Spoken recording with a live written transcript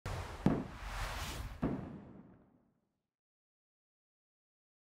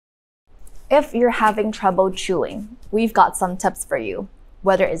If you're having trouble chewing, we've got some tips for you.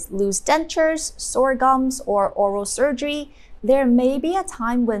 Whether it's loose dentures, sore gums, or oral surgery, there may be a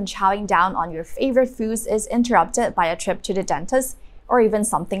time when chowing down on your favorite foods is interrupted by a trip to the dentist or even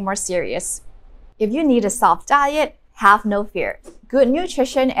something more serious. If you need a soft diet, have no fear. Good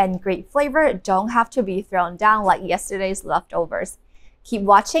nutrition and great flavor don't have to be thrown down like yesterday's leftovers. Keep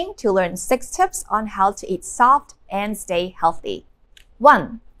watching to learn 6 tips on how to eat soft and stay healthy.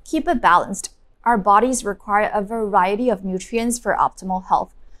 1. Keep it balanced. Our bodies require a variety of nutrients for optimal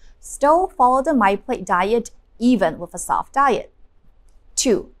health. Still follow the My Plate diet even with a soft diet.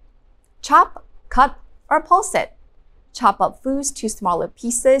 2. Chop, cut, or pulse it. Chop up foods to smaller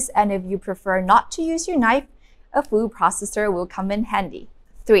pieces, and if you prefer not to use your knife, a food processor will come in handy.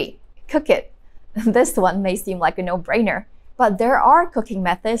 3. Cook it. This one may seem like a no-brainer, but there are cooking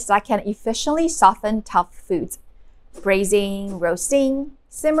methods that can efficiently soften tough foods. Braising, roasting,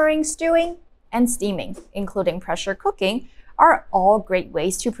 simmering, stewing, and steaming, including pressure cooking, are all great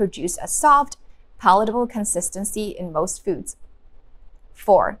ways to produce a soft, palatable consistency in most foods.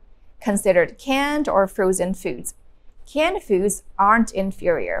 4. Consider canned or frozen foods. Canned foods aren't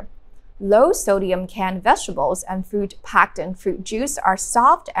inferior. Low-sodium canned vegetables and fruit packed in fruit juice are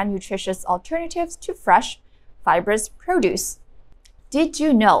soft and nutritious alternatives to fresh, fibrous produce. Did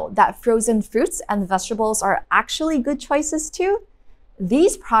you know that frozen fruits and vegetables are actually good choices too?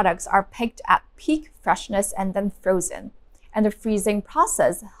 These products are picked at peak freshness and then frozen, and the freezing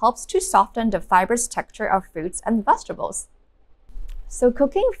process helps to soften the fibrous texture of fruits and vegetables. So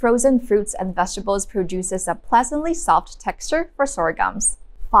cooking frozen fruits and vegetables produces a pleasantly soft texture for sore gums.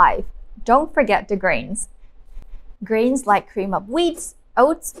 5. Don't forget the grains. Grains like cream of wheat,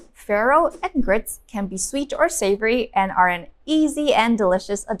 oats, farro, and grits can be sweet or savory and are an easy and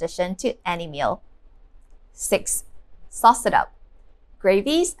delicious addition to any meal. 6. Sauce it up.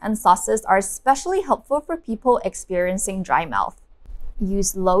 Gravies and sauces are especially helpful for people experiencing dry mouth.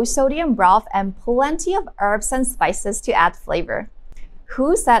 Use low-sodium broth and plenty of herbs and spices to add flavor.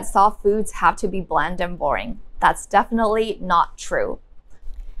 Who said soft foods have to be bland and boring? That's definitely not true.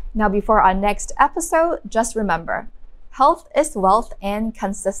 Now, before our next episode, just remember, health is wealth and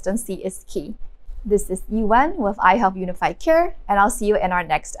consistency is key. This is Yuan with iHealth Unified Care, and I'll see you in our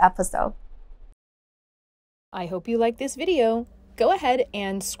next episode. I hope you liked this video. Go ahead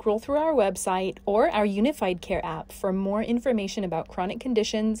and scroll through our website or our Unified Care app for more information about chronic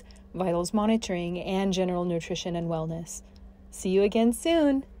conditions, vitals monitoring, and general nutrition and wellness. See you again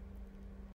soon.